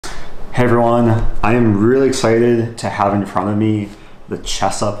Hey everyone, I am really excited to have in front of me the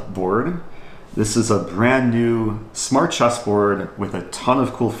chessup board. This is a brand new smart chessboard with a ton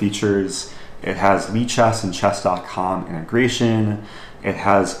of cool features. It has Lichess and chess.com integration. It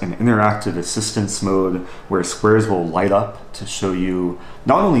has an interactive assistance mode where squares will light up to show you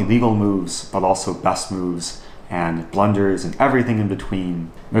not only legal moves, but also best moves and blunders and everything in between.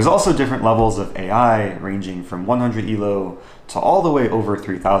 There's also different levels of AI ranging from 100 ELO to all the way over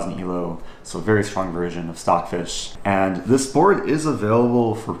 3000 ELO, so a very strong version of Stockfish. And this board is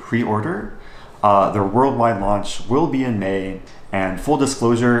available for pre-order. Their worldwide launch will be in May, and full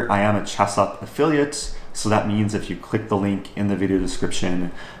disclosure, I am a chessup affiliate, so that means if you click the link in the video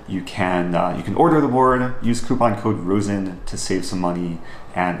description, you can order the board, use coupon code Rosen to save some money,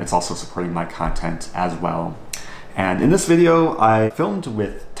 and it's also supporting my content as well. And in this video, I filmed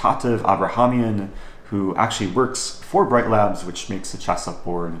with Tatev Abrahamian, who actually works for Bright Labs, which makes the chessup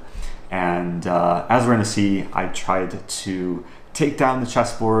board. And as we're gonna see, I tried to take down the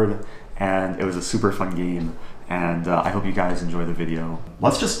chessboard, and it was a super fun game. And I hope you guys enjoy the video.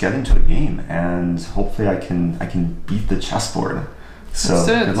 Let's just get into a game, and hopefully I can beat the chessboard. So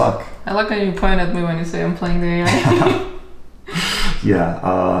good luck. I like how you point at me when you say I'm playing the AI.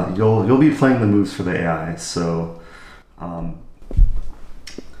 Yeah, you'll be playing the moves for the AI. So.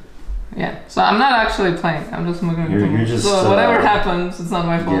 Yeah, so I'm not actually playing. I'm just moving. You're just, so whatever happens, it's not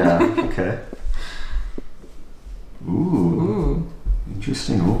my fault. Yeah. Okay. Ooh.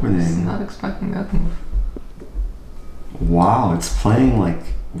 Interesting opening. I was not expecting that move. Wow, it's playing like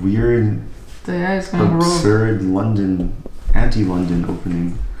weird, the AI is gonna absurd London, anti-London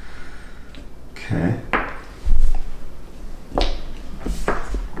opening. Okay.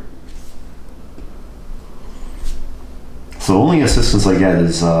 So the only assistance I get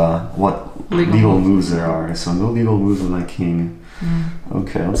is what legal moves there are. So no legal moves with my king.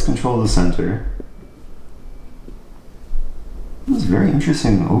 Okay, let's control the center. This is very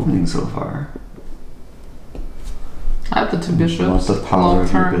interesting opening so far. I have the two bishops. Want the power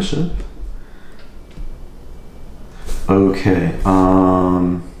of your bishop. Okay.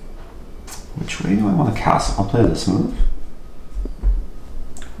 Which way do I want to castle? I'll play this move.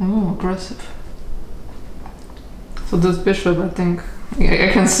 Oh, aggressive. So this bishop, I think, I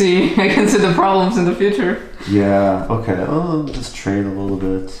can see the problems in the future. Yeah. Okay. I'll just trade a little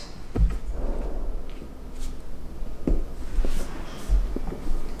bit.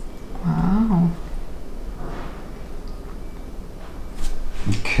 Wow.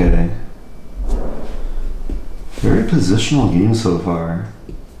 Okay. Very positional game so far.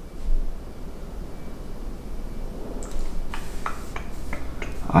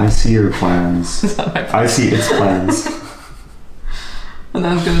 I see your plans. I see its plans. And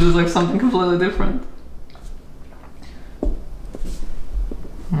then it's gonna do like something completely different.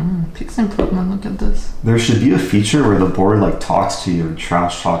 Peaks improvement, look at this. There should be a feature where the board like talks to you and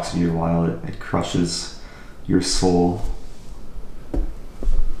trash talks to you while it crushes your soul.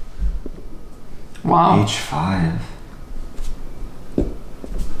 Wow. H5.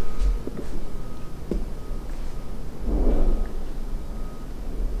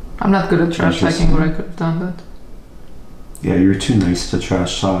 I'm not good at trash talking, but I could have done that. Yeah, you're too nice to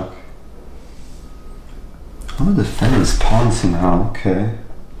trash talk. I'm gonna defend this pawn somehow. Okay.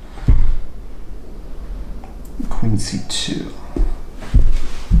 Queen c2.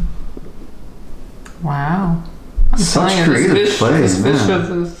 Wow. Such creative plays,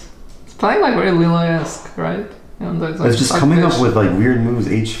 man. It's playing like very Lila-esque, right? You know, it's just coming up with like weird moves,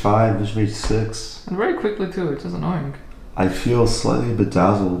 h5, bishop h6. And very quickly too, which is annoying. I feel slightly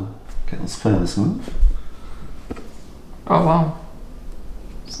bedazzled. Okay, let's play this move. Oh wow.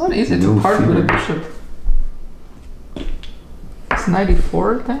 It's not easy to part with a bishop. It's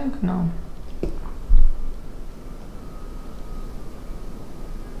 94, I think? No.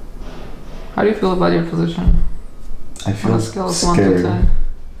 How do you feel about your position? I feel on a scale of scared. 1 to 10.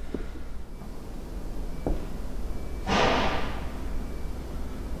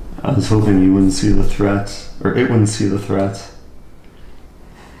 I was hoping you wouldn't see the threat, or it wouldn't see the threat.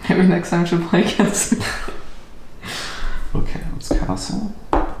 Maybe next time I should play against it. Okay, let's castle.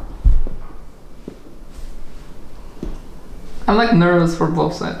 I'm like nervous for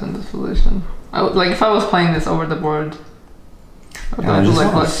both sides in this position. Like if I was playing this over the board, I would do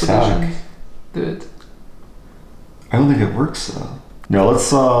like less positions. Do it. I don't think it works though. No, let's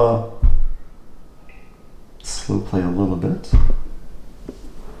slow play a little bit.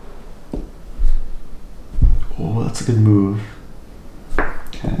 Oh, that's a good move.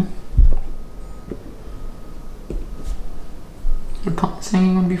 Okay. Your pawn's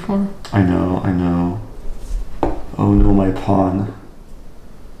hanging on before. I know, I know. Oh no, my pawn.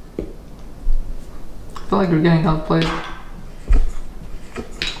 feel like you're getting outplayed.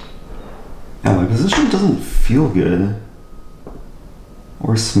 Yeah, my position doesn't feel good.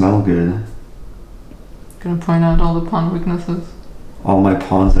 Or smell good. Gonna point out all the pawn weaknesses. All my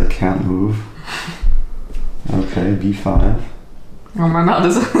pawns that can't move. Okay, b5. Oh my god,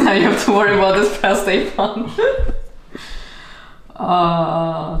 now you have to worry about this past a pawn.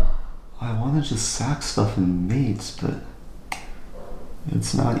 I want to just sack stuff and mates, but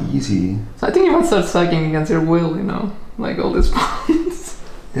it's not easy. So I think you might start sacking against your will, you know? Like all these pawns.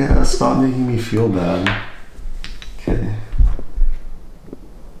 Yeah, stop making me feel bad. Okay.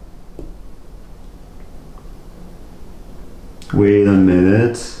 Wait a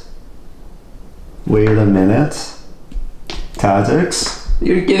minute. Wait a minute. Tactics?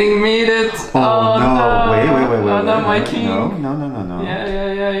 You're getting mated. Oh, no. Wait. Oh no, my king. No.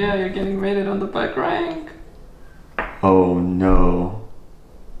 Yeah. You're getting mated on the back rank. Oh no.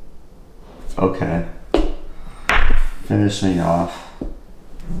 Okay. Finish me off.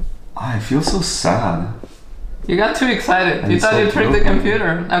 I feel so sad. You got too excited. You thought you tricked the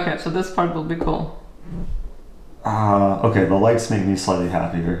computer. Okay, so this part will be cool. Okay, the likes make me slightly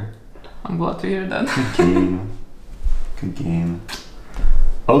happier. I'm glad to hear that. Good game. Good game.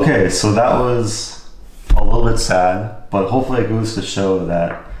 Okay, so that was a little bit sad, but hopefully it goes to show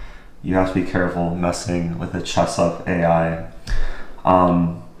that you have to be careful messing with the chessup AI.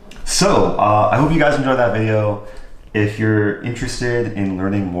 I hope you guys enjoyed that video. If you're interested in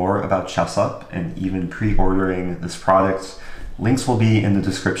learning more about chessup and even pre-ordering this product, links will be in the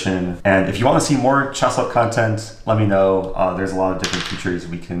description. And if you want to see more chessup content, let me know. There's a lot of different features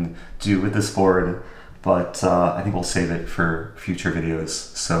we can do with this board, but I think we'll save it for future videos.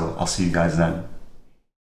 So I'll see you guys then.